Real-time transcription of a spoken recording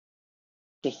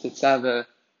Tetzava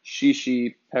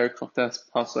Shishi Perikoktes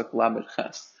Pasuk Lamed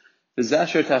Ches.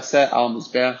 V'zasher taseh al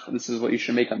mizbech. This is what you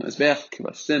should make on the mizbech.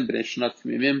 Kivasim b'nei shnat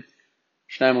timimim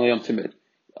shnayim l'yom timid.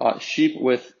 Sheep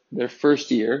with their first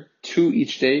year, 2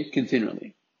 each day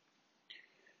continually.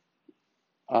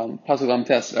 Pasuk Lamed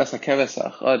Tes. V'esa keves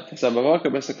achad taseh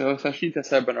b'vakar v'esa keves hashni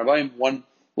taseh ben arbaim. 1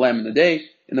 lamb in the day.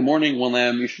 In the morning, 1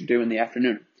 lamb you should do in the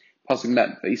afternoon. Pasuk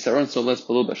Mem. V'yisaron soles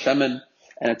below b'shemen.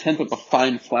 And a tenth of a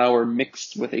fine flour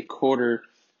mixed with a quarter,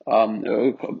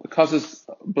 causes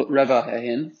reva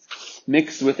hin,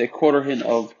 mixed with a quarter hin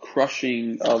of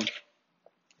crushing. V'nesach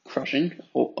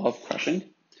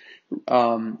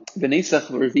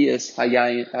revius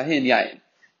hayin yayin,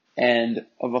 and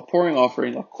of a pouring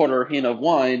offering, a quarter hin of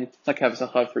wine, like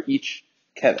havasachad for each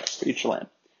keves, for each lamb.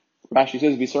 Rashi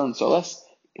says v'soron solas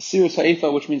sirus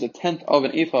ha'efa, which means a tenth of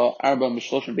an ephah, arba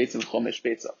mishloshim beitzim chomesh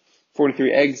beitza.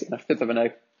 43 eggs and a fifth of an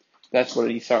egg. That's what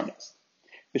an isarn is.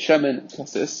 B'shemen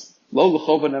kasis, lo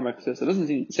l'chova nemer kasis. It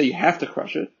doesn't say you have to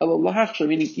crush it. Elo lahachshel,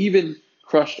 meaning even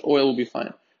crushed oil will be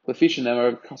fine. L'fisha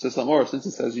nemer kasis lamor, since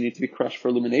it says you need to be crushed for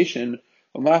illumination,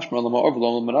 mashma lamor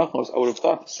v'lo l'menachos, I would have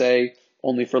thought to say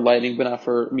only for lighting, but not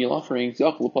for meal offerings.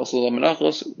 Yachol l'posel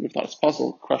l'menachos, we thought it's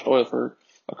possible, crushed oil for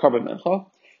a carbon mencha.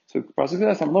 So,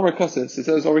 it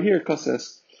says over here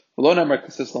kasis, v'lo nemer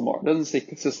kasis lamor. It doesn't say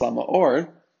kasis lamor.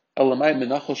 It's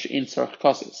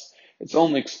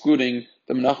only excluding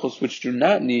the menachos which do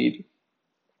not need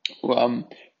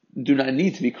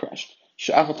to be crushed.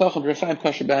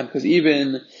 Because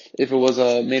even if it was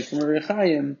made from a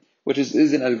rechayim, which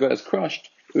isn't as good as crushed,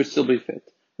 it would still be fit.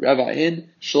 Rava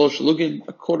hin, shlosh lugim,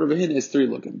 a quarter of a hin is 3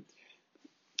 lugim,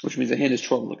 which means a hin is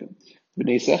 12 lugim. The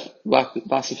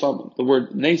word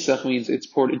nesech means it's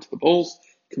poured into the bowls.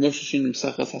 There are 2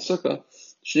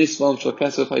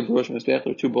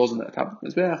 bowls on the top of the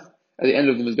mizbech. At the end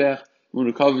of the mizbech,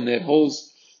 they had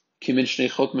holes.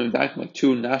 Like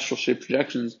 2 nostril-shaped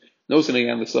projections. No sitting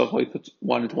on the side, you put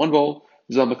 1 into 1 bowl.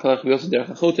 And 1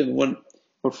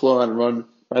 would flow out and run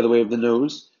by the way of the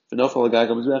nose. Would fall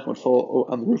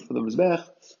on the roof of the mizbech.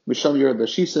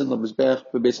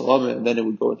 And then it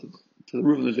would go to the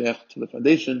roof of the mizbech, to the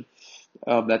foundation.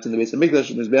 That's in the base of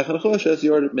Mikdash. Mizbech and Achoshes,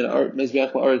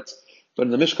 mizbech la'aretz. But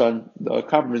in the Mishkan, the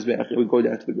copper mizbech, it would go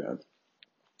down to the ground.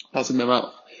 The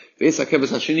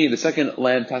second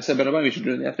lamb, you should do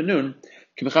it in the afternoon.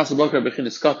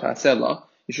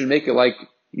 You should make it like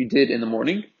you did in the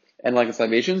morning, and like its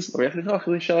libations,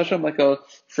 like a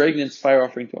fragrance fire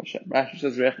offering to Hashem. Rashi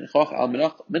says, it's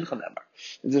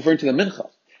referring to the mincha.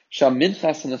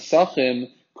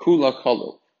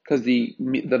 Because the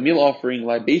meal offering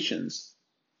libations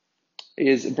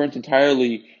is burnt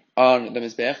entirely on the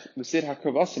mizbech. The sid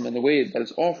hakravassim, and the way that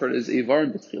it's offered is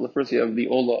ivarin b'tchila. First you have the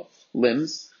ola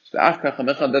limbs, the achkach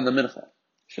hamecha, then the mincha.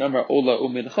 Shamar ola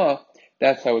umincha.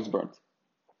 That's how it's burnt.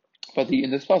 But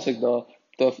in this pasuk,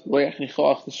 the loyach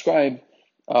nichoach describe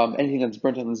anything that's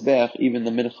burnt on the mizbech, even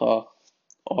the mincha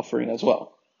offering as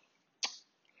well.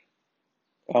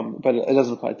 But it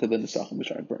doesn't apply to the nisachim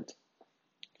which aren't burnt.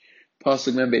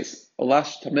 Pasuk members.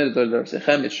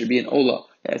 It should be an ola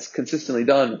that's consistently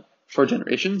done for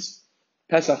generations.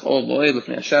 Pesach ol moed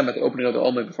l'fnei Hashem, at the opening of the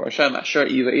ol moed before Hashem. Asher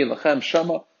yivei lachem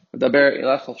shama v'daber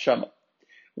elach shama,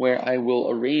 where I will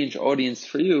arrange audience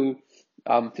for you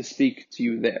to speak to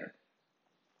you there.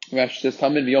 Rashi says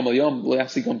tamid v'yom al yom lo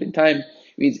yafsik yom bin time.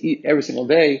 It means eat every single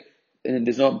day, and it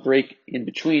does not break in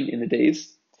between in the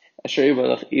days. Asher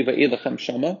yivei lachem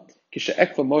shama.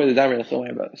 Set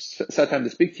time to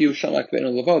speak to you. That's when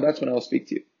I will speak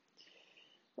to you.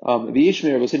 Some of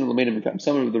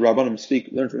the Rabbanim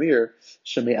learn from here.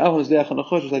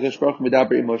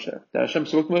 That Hashem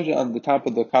spoke to Moshe on the top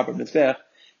of the copper mizbech.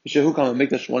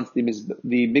 Once the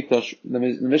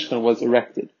Mishkan was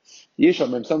erected.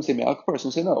 Some say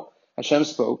some say no. Hashem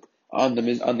spoke on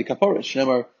the kaporos.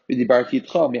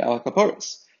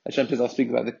 Hashem says, I'll speak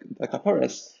about the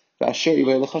kaporos.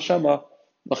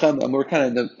 And we're kind of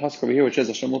in the pasuk over here, which says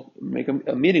Hashem will make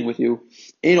a meeting with you.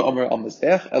 It's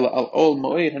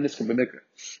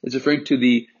referring to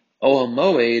the Ol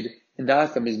Moed, and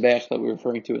that's the mizbech that we're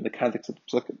referring to in the context of the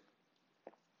psukim.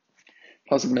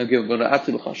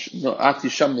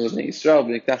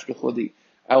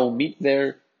 I will meet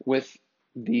there with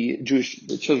the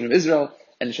children of Israel,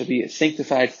 and it shall be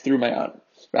sanctified through my honor.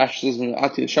 Rashi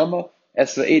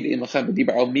says,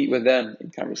 I'll meet with them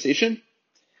in conversation.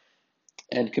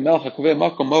 And like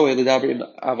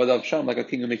a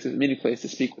king who makes a meeting place to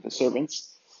speak with the servants.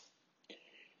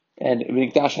 And the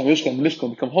Mishkan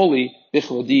become holy,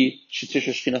 for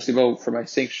my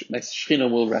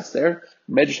Shechina will rest there.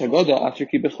 Not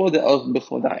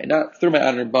through my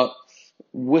honor, but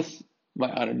with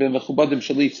my honor. Ben mechubadim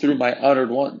shali, through my honored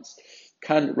ones.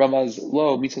 Kan ramaz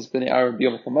lo misas b'nei Aaron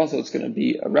b'yom kamaso. It's going to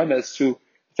be a remez to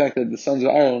the fact that the sons of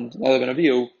Aaron, neither ben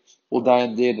Avihu, will die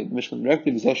on the day that the Mishkan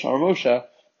directed. B'zesh Moshe,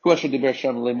 who Hashem diber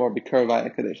Hashem lemor b'ker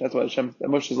v'ayakadesh. That's why Hashem,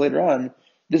 Moshe says later on.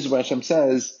 This is what Hashem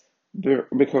says. I'll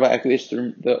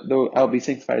be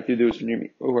sanctified through those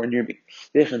who are near me.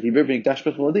 This is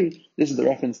the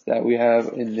reference that we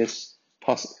have in this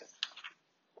pasuk.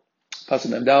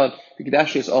 Pasuk Memdalad.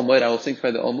 I will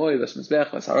sanctify the Almoid,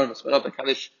 Vesmizbech, Vesharon, Vesmarot,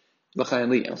 Vekadish, V'chayin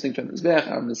Li. I will sanctify the Mizbech,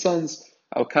 Aaron and the sons.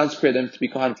 I will consecrate them to be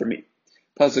Kohan for me.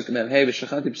 Pasuk Memhei,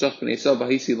 V'shachanti B'sach B'nei Yisrael,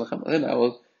 V'hisi L'chem L'hem. I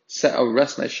will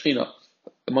rest my Shechina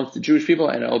amongst the Jewish people,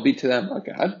 and I will be to them a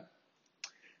God.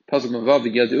 And they will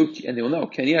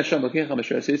know, I am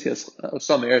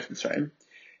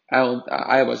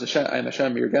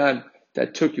Hashem, your God,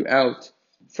 that took you out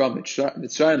from Mitzrayim,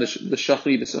 the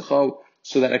Shachli, the Secho,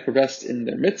 so that I could rest in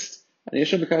their midst. And I am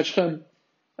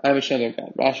Hashem, their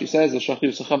God. Rashi says,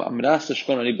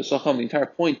 the entire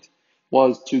point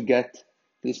was to get to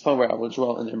this point where I will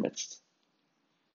dwell in their midst.